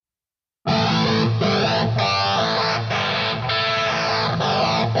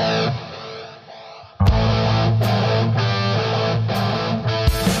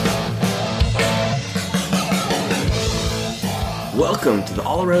Welcome to the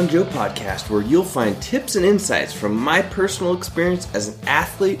All Around Joe podcast, where you'll find tips and insights from my personal experience as an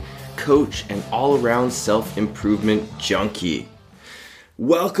athlete, coach, and all-around self-improvement junkie.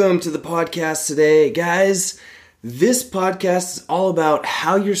 Welcome to the podcast today, guys. This podcast is all about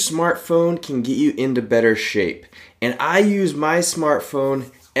how your smartphone can get you into better shape. And I use my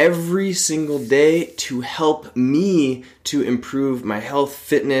smartphone every single day to help me to improve my health,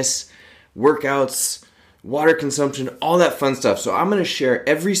 fitness, workouts, water consumption, all that fun stuff. So I'm going to share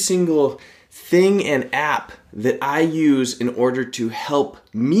every single thing and app that I use in order to help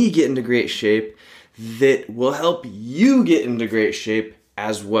me get into great shape that will help you get into great shape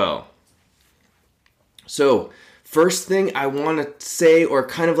as well. So first thing I want to say, or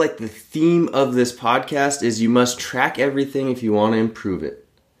kind of like the theme of this podcast, is you must track everything if you want to improve it.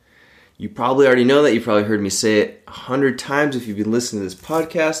 You probably already know that. You probably heard me say it 100 times if you've been listening to this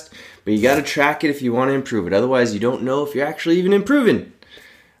podcast, but you got to track it if you want to improve it. Otherwise, you don't know if you're actually even improving,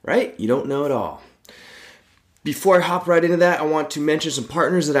 right? You don't know at all. Before I hop right into that, I want to mention some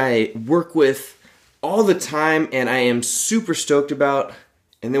partners that I work with all the time and I am super stoked about.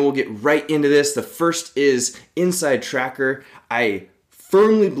 And then we'll get right into this. The first is Inside Tracker. I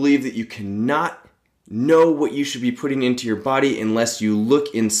firmly believe that you cannot know what you should be putting into your body unless you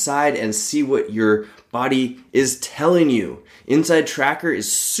look inside and see what your body is telling you. Inside Tracker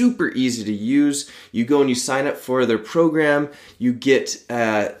is super easy to use. You go and you sign up for their program. You get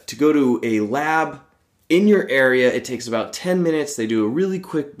to go to a lab in your area. It takes about 10 minutes. They do a really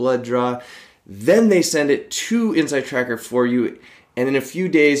quick blood draw. Then they send it to Inside Tracker for you. And in a few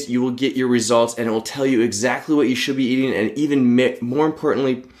days, you will get your results and it will tell you exactly what you should be eating and even more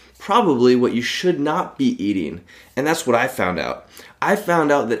importantly, probably what you should not be eating. And that's what I found out. I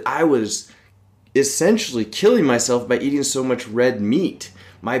found out that I was essentially killing myself by eating so much red meat.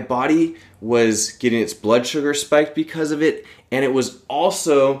 My body was getting its blood sugar spiked because of it, and it was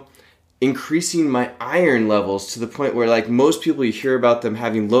also increasing my iron levels to the point where, like most people, you hear about them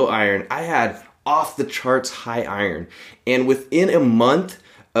having low iron. I had off the charts high iron. And within a month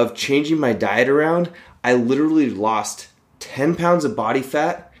of changing my diet around, I literally lost 10 pounds of body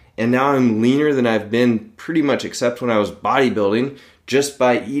fat. And now I'm leaner than I've been pretty much except when I was bodybuilding, just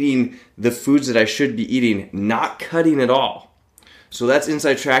by eating the foods that I should be eating, not cutting at all. So that's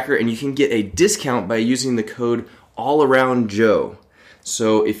Inside Tracker, and you can get a discount by using the code AllAroundJoe.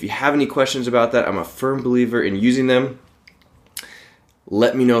 So if you have any questions about that, I'm a firm believer in using them.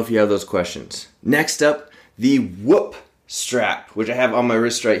 Let me know if you have those questions. Next up, the Whoop strap, which I have on my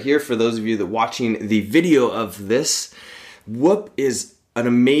wrist right here. For those of you that are watching the video of this, Whoop is an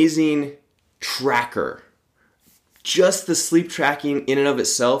amazing tracker. Just the sleep tracking in and of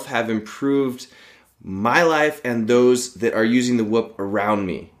itself have improved my life and those that are using the Whoop around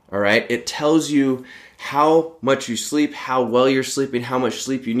me. All right, it tells you how much you sleep, how well you're sleeping, how much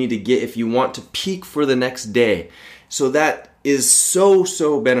sleep you need to get if you want to peak for the next day. So that is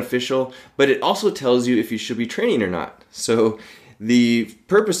so beneficial, but it also tells you if you should be training or not. So the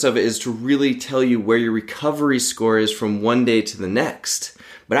purpose of it is to really tell you where your recovery score is from one day to the next.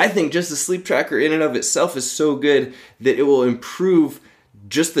 But I think just the sleep tracker in and of itself is so good that it will improve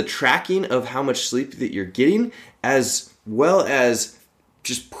just the tracking of how much sleep that you're getting, as well as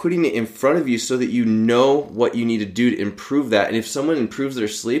just putting it in front of you so that you know what you need to do to improve that. And if someone improves their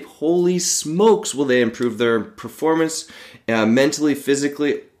sleep, holy smokes, will they improve their performance mentally,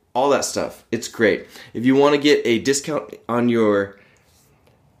 physically, all that stuff. It's great. If you want to get a discount on your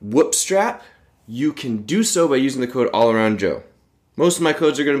Whoop strap, you can do so by using the code AllAroundJoe. Most of my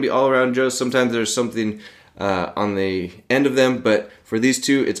codes are going to be AllAroundJoe. Sometimes there's something on the end of them, but for these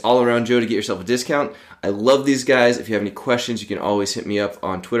two, it's AllAroundJoe to get yourself a discount. I love these guys. If you have any questions, you can always hit me up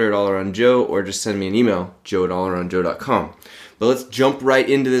on Twitter at AllAroundJoe or just send me an email, joe@allaroundjoe.com. But let's jump right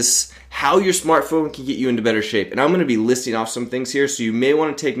into this, how your smartphone can get you into better shape. And I'm going to be listing off some things here, so you may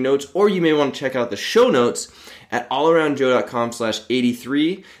want to take notes or you may want to check out the show notes at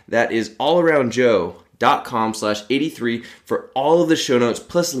allaroundjoe.com/83. That is allaroundjoe.com/83 for all of the show notes,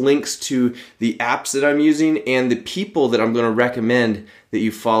 plus links to the apps that I'm using and the people that I'm going to recommend that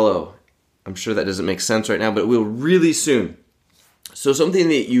you follow. I'm sure that doesn't make sense right now, but it will really soon. So something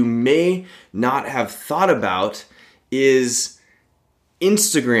that you may not have thought about is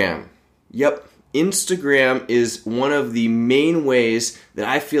Instagram. Yep, Instagram is one of the main ways that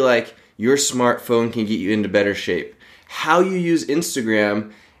I feel like your smartphone can get you into better shape. How you use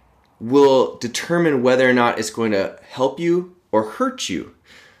Instagram will determine whether or not it's going to help you or hurt you.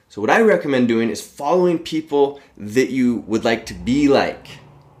 So what I recommend doing is following people that you would like to be like.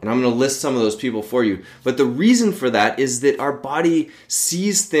 And I'm going to list some of those people for you. But the reason for that is that our body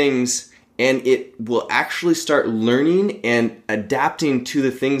sees things and it will actually start learning and adapting to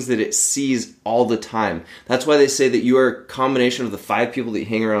the things that it sees all the time. That's why they say that you are a combination of the 5 people that you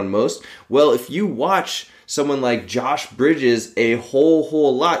hang around most. Well, if you watch someone like Josh Bridges a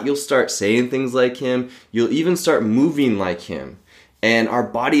whole lot, you'll start saying things like him. You'll even start moving like him. And our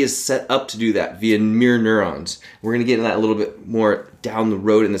body is set up to do that via mirror neurons. We're going to get into that a little bit more down the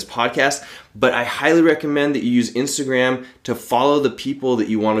road in this podcast. But I highly recommend that you use Instagram to follow the people that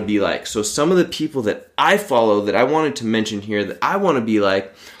you want to be like. So some of the people that I follow that I wanted to mention here that I want to be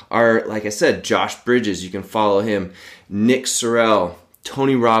like are, like I said, Josh Bridges. You can follow him. Nick Sorrell,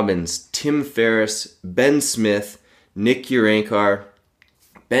 Tony Robbins, Tim Ferriss, Ben Smith, Nick Urankar,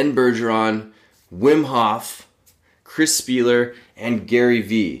 Ben Bergeron, Wim Hof, Chris Spieler, and Gary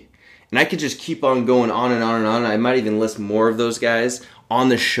Vee. And I could just keep on going on and on and on. I might even list more of those guys on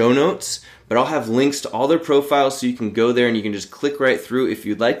the show notes, but I'll have links to all their profiles so you can go there and you can just click right through if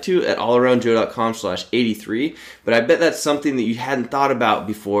you'd like to at allaroundjoe.com/83. But I bet that's something that you hadn't thought about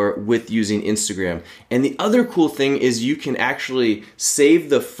before with using Instagram. And the other cool thing is you can actually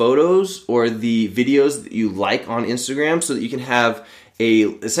save the photos or the videos that you like on Instagram so that you can have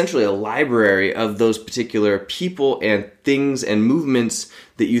essentially a library of those particular people and things and movements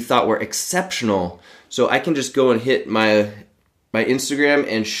that you thought were exceptional. So I can just go and hit my Instagram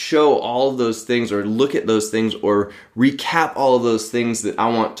and show all of those things or look at those things or recap all of those things that I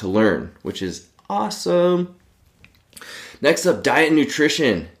want to learn, which is awesome. Next up, diet and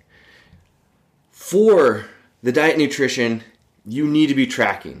nutrition. For the diet and nutrition, you need to be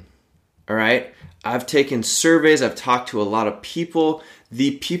tracking, all right? I've taken surveys, I've talked to a lot of people.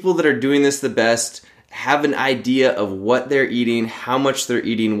 The people that are doing this the best have an idea of what they're eating, how much they're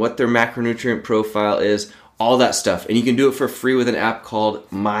eating, what their macronutrient profile is, all that stuff. And you can do it for free with an app called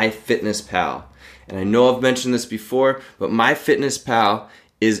MyFitnessPal. And I know I've mentioned this before, but MyFitnessPal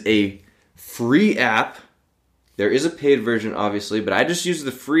is a free app. There is a paid version, obviously, but I just use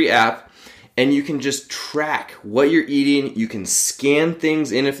the free app. And you can just track what you're eating. You can scan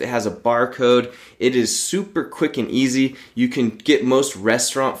things in if it has a barcode. It is super quick and easy. You can get most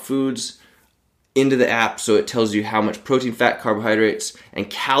restaurant foods into the app, so it tells you how much protein, fat, carbohydrates, and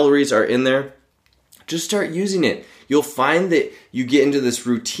calories are in there. Just start using it. You'll find that you get into this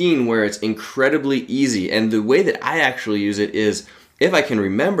routine where it's incredibly easy. And the way that I actually use it is, if I can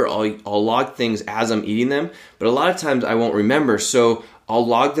remember, I'll log things as I'm eating them. But a lot of times I won't remember, so I'll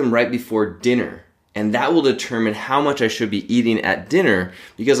log them right before dinner, and that will determine how much I should be eating at dinner,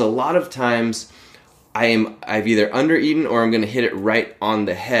 because a lot of times I've either undereaten or I'm going to hit it right on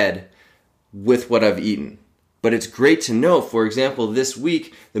the head with what I've eaten. But it's great to know, for example, this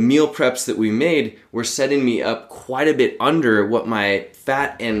week, the meal preps that we made were setting me up quite a bit under what my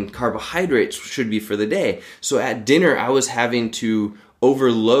fat and carbohydrates should be for the day. So at dinner, I was having to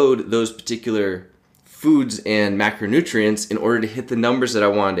overload those particular foods and macronutrients in order to hit the numbers that I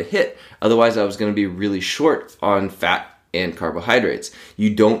wanted to hit. Otherwise, I was going to be really short on fat and carbohydrates.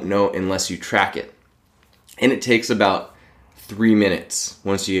 You don't know unless you track it. And it takes about 3 minutes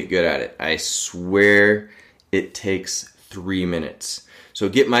once you get good at it. I swear it takes 3 minutes. So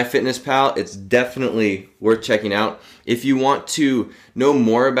get MyFitnessPal. It's definitely worth checking out. If you want to know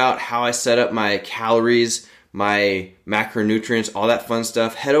more about how I set up my calories, my macronutrients, all that fun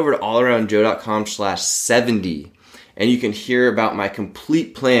stuff, head over to allaroundjoe.com/70 and you can hear about my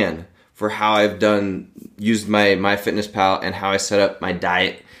complete plan for how I've used my MyFitnessPal and how I set up my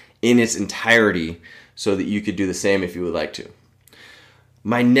diet in its entirety so that you could do the same if you would like to.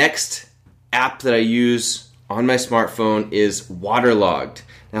 My next app that I use on my smartphone is Waterlogged.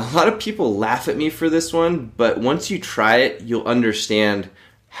 Now, a lot of people laugh at me for this one, but once you try it, you'll understand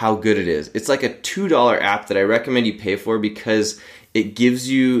how good it is. It's like a $2 app that I recommend you pay for because it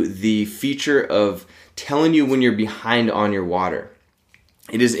gives you the feature of telling you when you're behind on your water.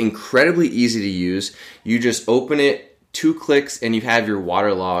 It is incredibly easy to use. You just open it, 2 clicks, and you have your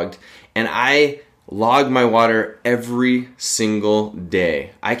water logged. And I log my water every single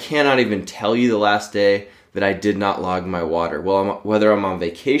day. I cannot even tell you the last day that I did not log my water. Well, whether I'm on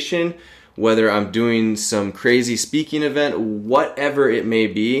vacation, whether I'm doing some crazy speaking event, whatever it may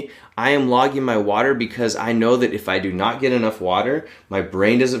be, I am logging my water because I know that if I do not get enough water, my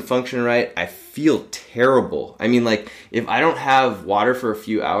brain doesn't function right. I feel terrible. I mean, like, if I don't have water for a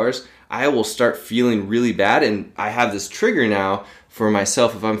few hours, I will start feeling really bad, and I have this trigger now for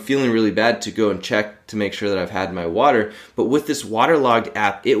myself if I'm feeling really bad to go and check to make sure that I've had my water. But with this Waterlogged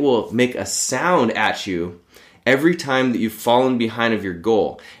app, it will make a sound at you every time that you've fallen behind of your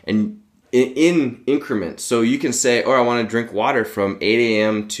goal, and in increments. So you can say, oh, I want to drink water from 8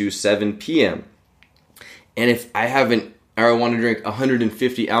 a.m. to 7 p.m. And if I haven't, or I want to drink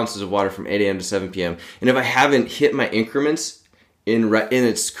 150 ounces of water from 8 a.m. to 7 p.m. And if I haven't hit my increments in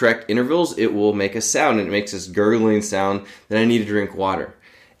its correct intervals, it will make a sound, and it makes this gurgling sound that I need to drink water.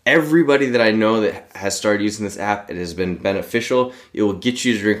 Everybody that I know that has started using this app, it has been beneficial. It will get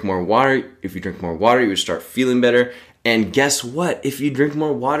you to drink more water. If you drink more water, you start feeling better. And guess what? If you drink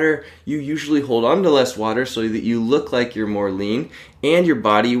more water, you usually hold on to less water so that you look like you're more lean, and your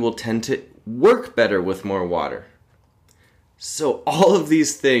body will tend to work better with more water. So all of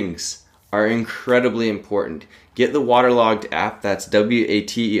these things are incredibly important. Get the Waterlogged app. That's Waterlogged.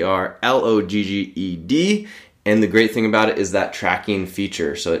 And the great thing about it is that tracking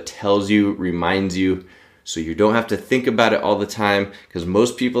feature. So it tells you, reminds you, so you don't have to think about it all the time. Because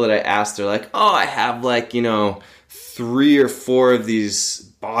most people that I ask, they're like, oh, I have 3 or 4 of these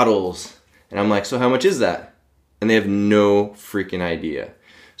bottles. And I'm like, so how much is that? And they have no freaking idea.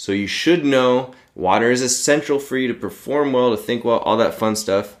 So you should know water is essential for you to perform well, to think well, all that fun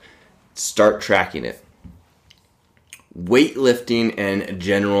stuff. Start tracking it. Weightlifting and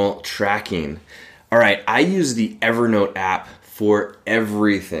general tracking. All right, I use the Evernote app for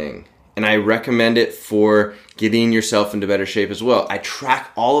everything, and I recommend it for getting yourself into better shape as well. I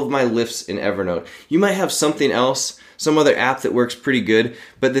track all of my lifts in Evernote. You might have something else, some other app that works pretty good,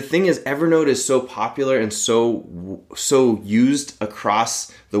 but the thing is, Evernote is so popular and so used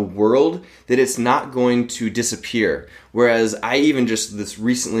across the world that it's not going to disappear. Whereas I even just this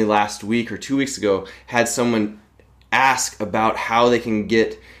recently, last week or 2 weeks ago, had someone ask about how they can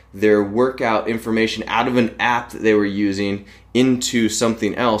get their workout information out of an app that they were using into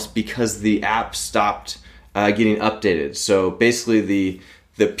something else because the app stopped getting updated. So basically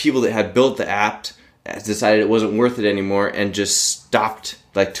the people that had built the app decided it wasn't worth it anymore and just stopped,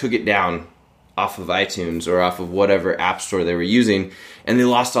 took it down off of iTunes or off of whatever app store they were using, and they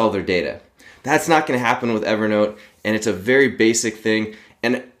lost all their data. That's not going to happen with Evernote, and it's a very basic thing.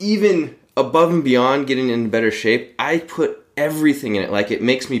 And even above and beyond getting in better shape, I put everything in it. It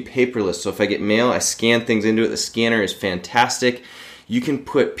makes me paperless. So if I get mail, I scan things into it. The scanner is fantastic. You can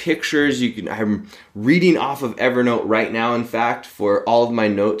put pictures. I'm reading off of Evernote right now, in fact, for all of my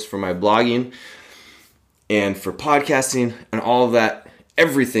notes for my blogging and for podcasting and all of that.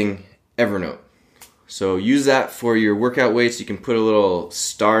 Everything Evernote. So use that for your workout weights. You can put a little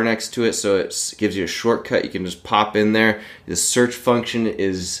star next to it so it gives you a shortcut. You can just pop in there. The search function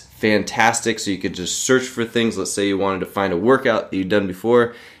is fantastic, so you could just search for things. Let's say you wanted to find a workout that you've done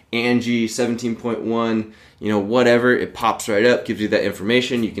before, Angie 17.1, whatever, it pops right up, gives you that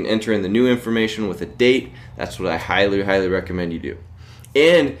information. You can enter in the new information with a date. That's what I highly, highly recommend you do.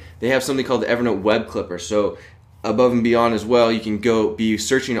 And they have something called the Evernote Web Clipper. So above and beyond as well, you can go be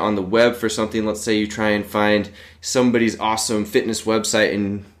searching on the web for something. Let's say you try and find somebody's awesome fitness website,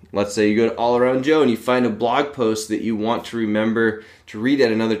 and let's say you go to All Around Joe and you find a blog post that you want to remember to read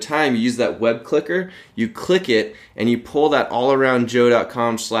at another time. You use that web clicker, you click it, and you pull that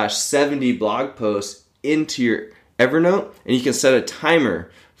allaroundjoe.com/70 blog post into your Evernote, and you can set a timer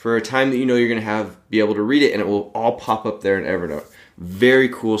for a time that you know you're going to be able to read it, and it will all pop up there in Evernote. Very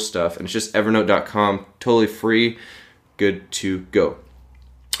cool stuff, and it's just evernote.com, totally free, good to go.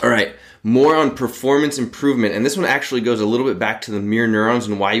 All right, more on performance improvement, and this one actually goes a little bit back to the mirror neurons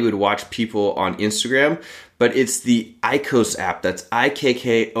and why you would watch people on Instagram, but it's the IKOS app. That's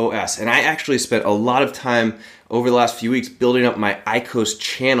IKKOS, and I actually spent a lot of time over the last few weeks building up my IKOS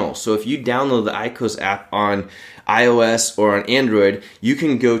channel. So if you download the IKOS app on iOS or on Android, you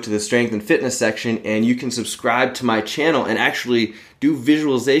can go to the strength and fitness section and you can subscribe to my channel and actually do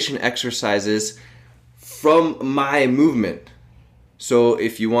visualization exercises from my movement. So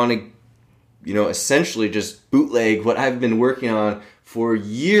if you want to, essentially just bootleg what I've been working on for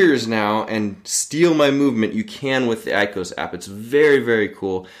years now and steal my movement, you can with the IKOS app. It's very, very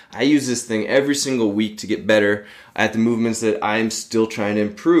cool. I use this thing every single week to get better at the movements that I'm still trying to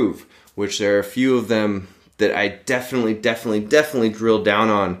improve, which there are a few of them that I definitely drill down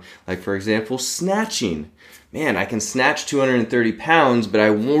on. Like, for example, snatching. Man, I can snatch 230 pounds, but I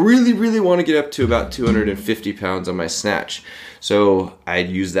really, really want to get up to about 250 pounds on my snatch. So I'd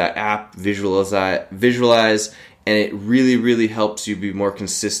use that app, visualize, and it really, really helps you be more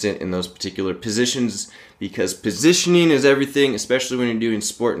consistent in those particular positions, because positioning is everything, especially when you're doing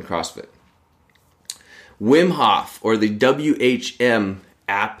sport and CrossFit. Wim Hof, or the WHM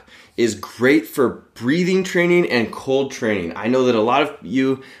app, is great for breathing training and cold training. I know that a lot of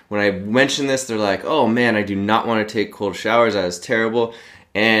you, when I mention this, they're like, oh man, I do not want to take cold showers. That is terrible.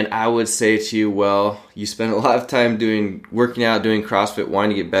 And I would say to you, well, you spend a lot of time working out, doing CrossFit,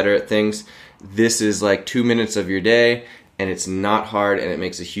 wanting to get better at things. This is like 2 minutes of your day, and it's not hard, and it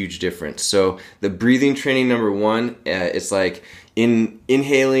makes a huge difference. So the breathing training number one, it's like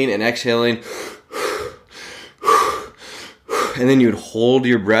inhaling and exhaling, and then you would hold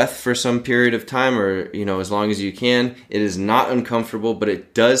your breath for some period of time, or as long as you can. It is not uncomfortable, but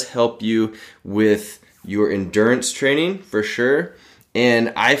it does help you with your endurance training for sure.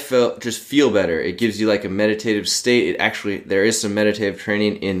 And I feel better. It gives you like a meditative state. There is some meditative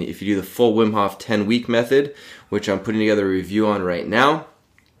training if you do the full Wim Hof 10-week method, which I'm putting together a review on right now.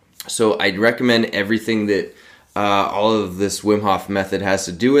 So I'd recommend everything that all of this Wim Hof method has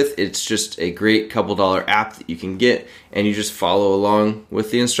to do with. It's just a great couple dollar app that you can get, and you just follow along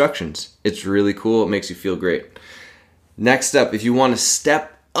with the instructions. It's really cool. It makes you feel great. Next up, if you want to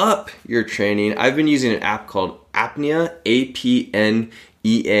step up your training, I've been using an app called Apnea,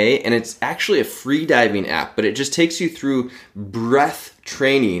 APNEA, and it's actually a free diving app, but it just takes you through breath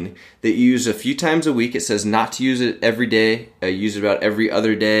training that you use a few times a week. It says not to use it every day, use it about every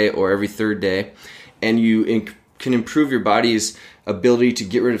other day or every third day, and you can improve your body's ability to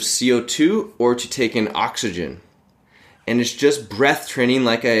get rid of CO2 or to take in oxygen. And it's just breath training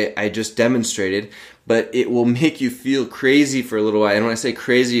like I just demonstrated, but it will make you feel crazy for a little while. And when I say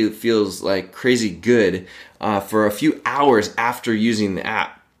crazy, it feels like crazy good for a few hours after using the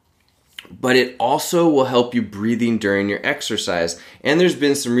app. But it also will help you breathing during your exercise. And there's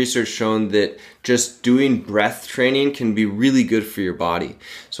been some research shown that just doing breath training can be really good for your body.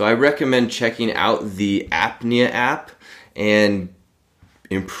 So I recommend checking out the Apnea app and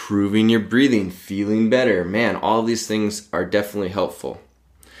improving your breathing, feeling better. Man, all these things are definitely helpful.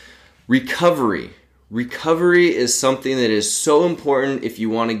 Recovery. Recovery is something that is so important if you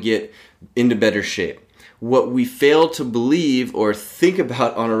want to get into better shape. What we fail to believe or think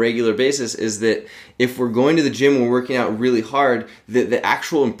about on a regular basis is that if we're going to the gym, we're working out really hard, that the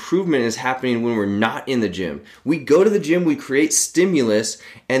actual improvement is happening when we're not in the gym. We go to the gym, we create stimulus,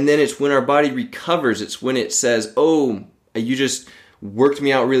 and then it's when our body recovers. It's when it says, oh, you just worked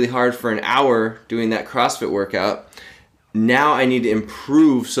me out really hard for an hour doing that CrossFit workout. Now I need to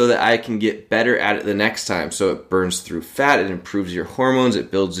improve so that I can get better at it the next time. So it burns through fat, it improves your hormones,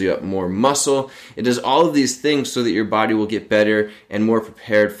 it builds you up more muscle. It does all of these things so that your body will get better and more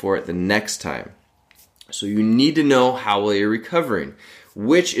prepared for it the next time. So you need to know how well you're recovering,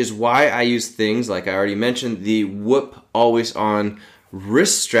 which is why I use things like I already mentioned, the Whoop Always On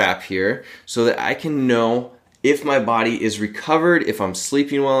wrist strap here, so that I can know if my body is recovered, if I'm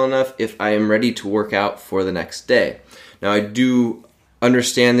sleeping well enough, if I am ready to work out for the next day. Now I do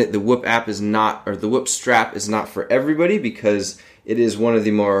understand that the Whoop app is not, or the Whoop strap is not for everybody, because it is one of the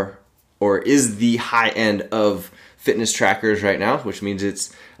more, or is the high end of fitness trackers right now, which means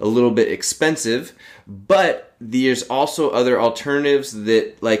it's a little bit expensive. But there's also other alternatives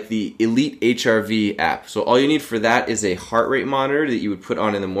that, like the Elite HRV app. So all you need for that is a heart rate monitor that you would put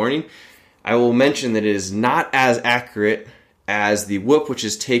on in the morning. I will mention that it is not as accurate as the Whoop, which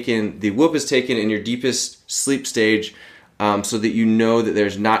is taken. The Whoop is taken in your deepest sleep stage, so that you know that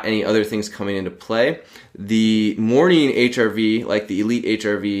there's not any other things coming into play. The morning HRV, like the Elite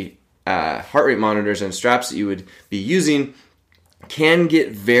HRV heart rate monitors and straps that you would be using, can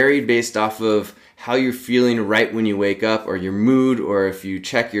get varied based off of how you're feeling right when you wake up, or your mood, or if you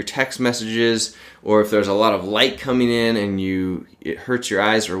check your text messages, or if there's a lot of light coming in and it hurts your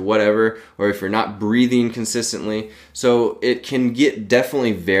eyes or whatever, or if you're not breathing consistently. So it can get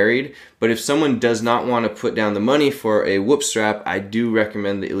definitely varied, but if someone does not want to put down the money for a Whoop strap, I do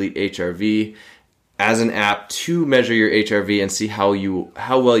recommend the Elite HRV as an app to measure your HRV and see how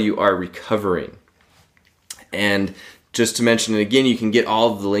well you are recovering. And just to mention it again, you can get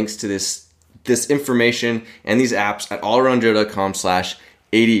all of the links to this information and these apps at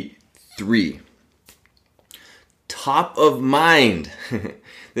allaroundjoe.com/83. Top of mind.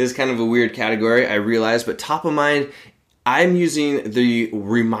 This is kind of a weird category, I realize, but top of mind, I'm using the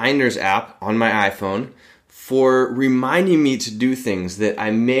Reminders app on my iPhone for reminding me to do things that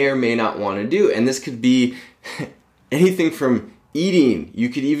I may or may not want to do. And this could be anything from eating. You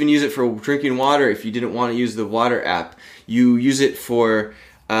could even use it for drinking water if you didn't want to use the water app. You use it for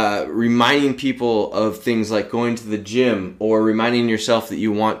reminding people of things like going to the gym, or reminding yourself that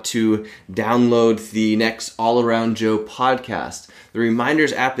you want to download the next All Around Joe podcast. The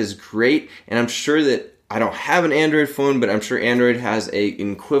Reminders app is great, and I'm sure that I don't have an Android phone, but I'm sure Android has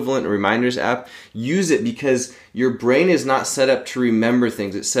an equivalent Reminders app. Use it, because your brain is not set up to remember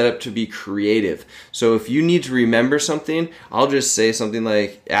things. It's set up to be creative. So if you need to remember something, I'll just say something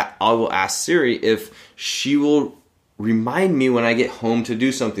like, I will ask Siri if she will remind me when I get home to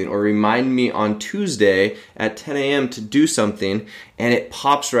do something, or remind me on Tuesday at 10 a.m. to do something, and it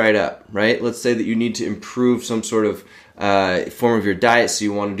pops right up, right? Let's say that you need to improve some sort of form of your diet, so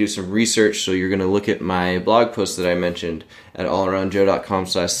you want to do some research, so you're going to look at my blog post that I mentioned at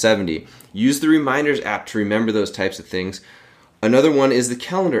allaroundjoe.com/70. Use the Reminders app to remember those types of things. Another one is the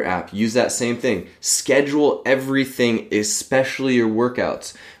Calendar app. Use that same thing. Schedule everything, especially your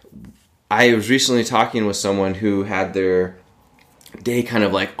workouts. I was recently talking with someone who had their day kind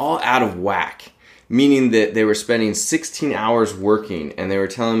of like all out of whack, meaning that they were spending 16 hours working, and they were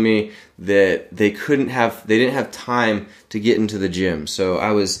telling me that they didn't have time to get into the gym. So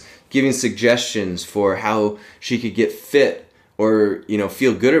I was giving suggestions for how she could get fit, or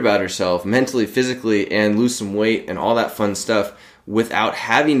feel good about herself mentally, physically, and lose some weight and all that fun stuff without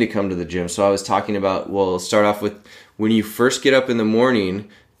having to come to the gym. So I was talking about, well, start off with, when you first get up in the morning,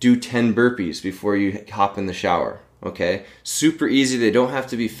 do 10 burpees before you hop in the shower. Okay, super easy. They don't have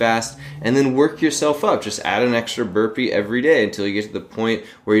to be fast. And then work yourself up. Just add an extra burpee every day until you get to the point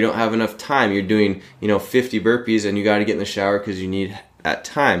where you don't have enough time. You're doing 50 burpees and you got to get in the shower because you need that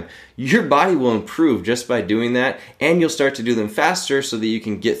time. Your body will improve just by doing that, and you'll start to do them faster so that you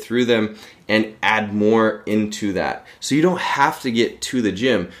can get through them and add more into that. So you don't have to get to the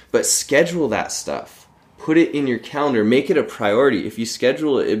gym, but schedule that stuff. Put it in your calendar. Make it a priority. If you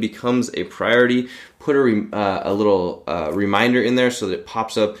schedule it, it becomes a priority. Put a little reminder in there so that it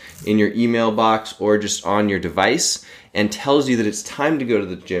pops up in your email box or just on your device and tells you that it's time to go to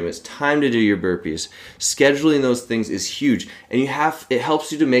the gym. It's time to do your burpees. Scheduling those things is huge, and it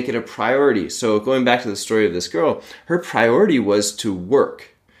helps you to make it a priority. So going back to the story of this girl, her priority was to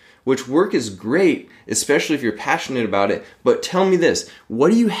work, which work is great, especially if you're passionate about it. But tell me this,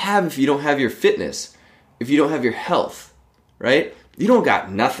 what do you have if you don't have your fitness? If you don't have your health, right? You don't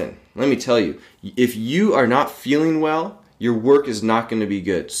got nothing. Let me tell you, if you are not feeling well, your work is not going to be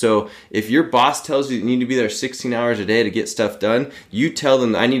good. So if your boss tells you you need to be there 16 hours a day to get stuff done, you tell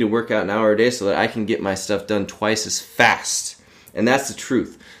them, I need to work out an hour a day so that I can get my stuff done twice as fast. And that's the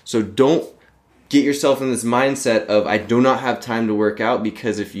truth. So don't get yourself in this mindset of, I do not have time to work out,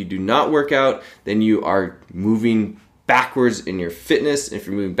 because if you do not work out, then you are moving backwards in your fitness. If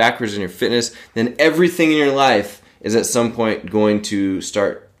you're moving backwards in your fitness, then everything in your life is at some point going to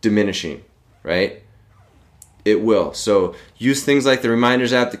start diminishing, right? It will. So use things like the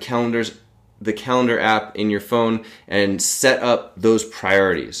Reminders app, the Calendar app in your phone, and set up those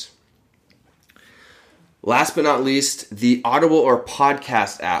priorities. Last but not least, the Audible or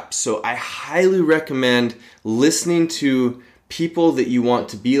podcast app. So I highly recommend listening to people that you want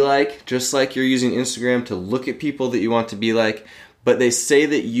to be like, just like you're using Instagram to look at people that you want to be like. But they say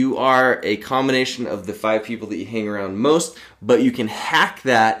that you are a combination of the 5 people that you hang around most, but you can hack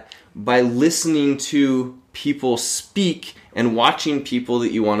that by listening to people speak and watching people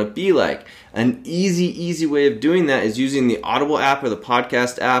that you want to be like. An easy way of doing that is using the Audible app or the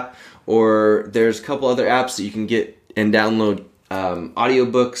podcast app, or there's a couple other apps that you can get and download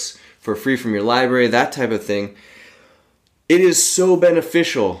audiobooks for free from your library, that type of thing. It is so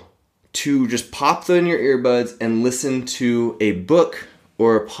beneficial to just pop them in your earbuds and listen to a book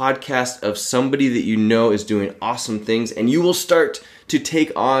or a podcast of somebody that you know is doing awesome things, and you will start to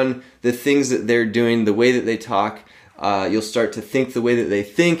take on the things that they're doing, the way that they talk. You'll start to think the way that they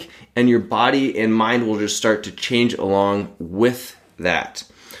think, and your body and mind will just start to change along with that.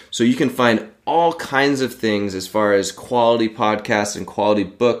 So you can find all kinds of things as far as quality podcasts and quality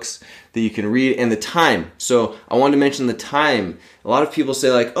books that you can read, and the time. So I wanted to mention the time. A lot of people say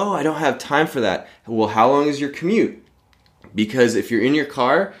like, oh, I don't have time for that. Well, how long is your commute? Because if you're in your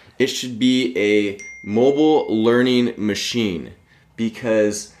car, it should be a mobile learning machine,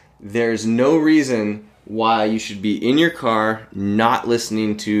 because there's no reason why you should be in your car not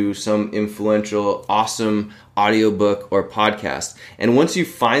listening to some influential, awesome audiobook or podcast. And once you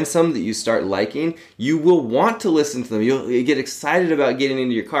find some that you start liking, you will want to listen to them. You'll get excited about getting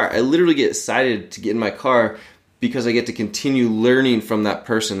into your car. I literally get excited to get in my car because I get to continue learning from that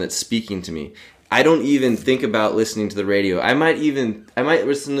person that's speaking to me. I don't even think about listening to the radio. I might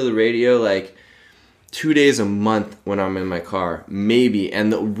listen to the radio like 2 days a month when I'm in my car, maybe.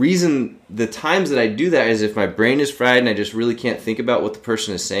 And the times that I do that is if my brain is fried and I just really can't think about what the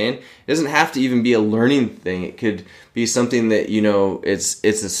person is saying. It doesn't have to even be a learning thing. It could be something that, it's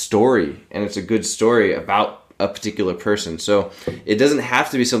a story, and it's a good story about a particular person. So it doesn't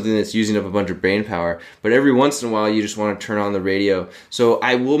have to be something that's using up a bunch of brain power, but every once in a while you just want to turn on the radio. So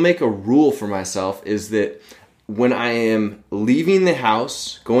I will make a rule for myself, is that when I am leaving the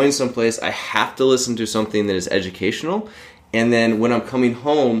house, going someplace, I have to listen to something that is educational. And then when I'm coming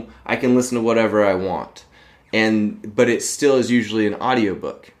home, I can listen to whatever I want. but it still is usually an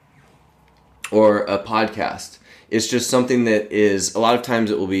audiobook or a podcast. It's just something that is, a lot of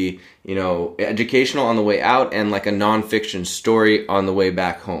times it will be, educational on the way out and like a nonfiction story on the way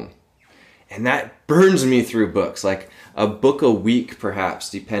back home. And that burns me through books, like a book a week perhaps,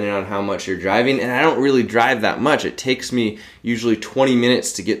 depending on how much you're driving. And I don't really drive that much. It takes me usually 20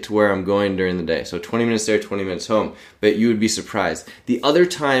 minutes to get to where I'm going during the day. So 20 minutes there, 20 minutes home. But you would be surprised. The other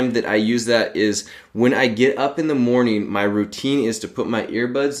time that I use that is when I get up in the morning, my routine is to put my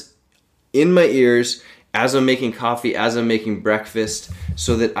earbuds in my ears as I'm making coffee, as I'm making breakfast,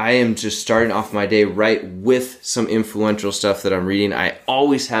 so that I am just starting off my day right with some influential stuff that I'm reading. I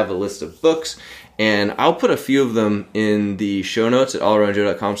always have a list of books, and I'll put a few of them in the show notes at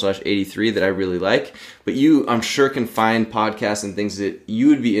allaroundjoe.com/83 that I really like. But you, I'm sure, can find podcasts and things that you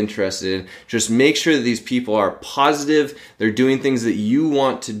would be interested in. Just make sure that these people are positive, they're doing things that you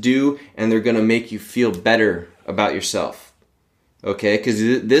want to do, and they're going to make you feel better about yourself. Okay? Because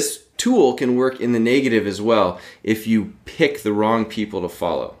this tool can work in the negative as well if you pick the wrong people to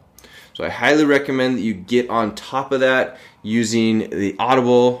follow. So I highly recommend that you get on top of that using the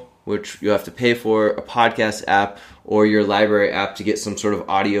Audible, which you have to pay for, a podcast app, or your library app to get some sort of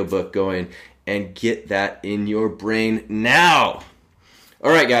audiobook going, and get that in your brain now. All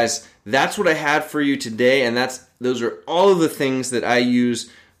right, guys, that's what I had for you today, and those are all of the things that I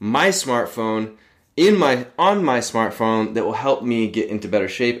use my smartphone on my smartphone that will help me get into better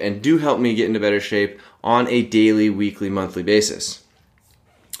shape, and do help me get into better shape on a daily, weekly, monthly basis.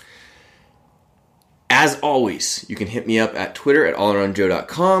 As always, you can hit me up at Twitter at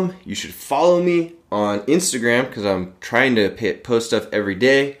allaroundjoe.com. You should follow me on Instagram because I'm trying to post stuff every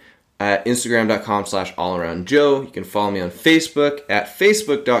day at instagram.com/allaroundjoe. You can follow me on Facebook at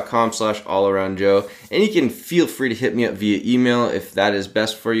facebook.com/allaroundjoe. And you can feel free to hit me up via email if that is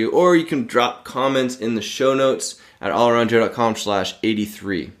best for you. Or you can drop comments in the show notes at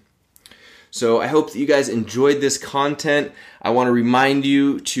allaroundjoe.com/83. So I hope that you guys enjoyed this content. I want to remind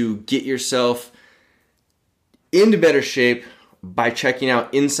you to get yourself into better shape by checking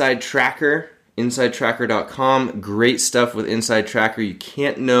out Inside Tracker, InsideTracker.com. Great stuff with Inside Tracker. You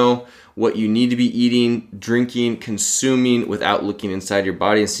can't know what you need to be eating, drinking, consuming without looking inside your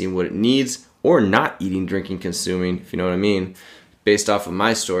body and seeing what it needs, or not eating, drinking, consuming, if you know what I mean, based off of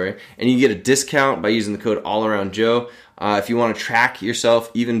my story. And you get a discount by using the code AllAroundJoe. If you want to track yourself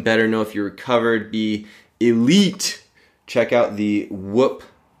even better, know if you're recovered, be elite, check out the Whoop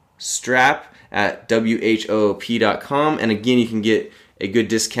strap at WHOOP.com. And again, you can get a good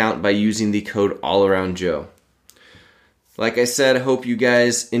discount by using the code AllAroundJoe. Like I said, I hope you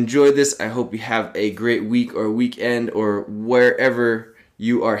guys enjoyed this. I hope you have a great week or weekend or wherever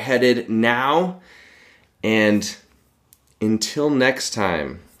you are headed now. And until next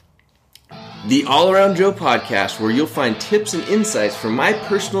time, the All Around Joe podcast, where you'll find tips and insights from my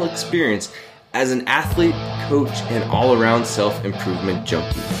personal experience as an athlete, coach, and all-around self-improvement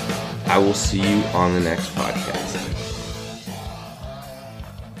junkie. I will see you on the next podcast.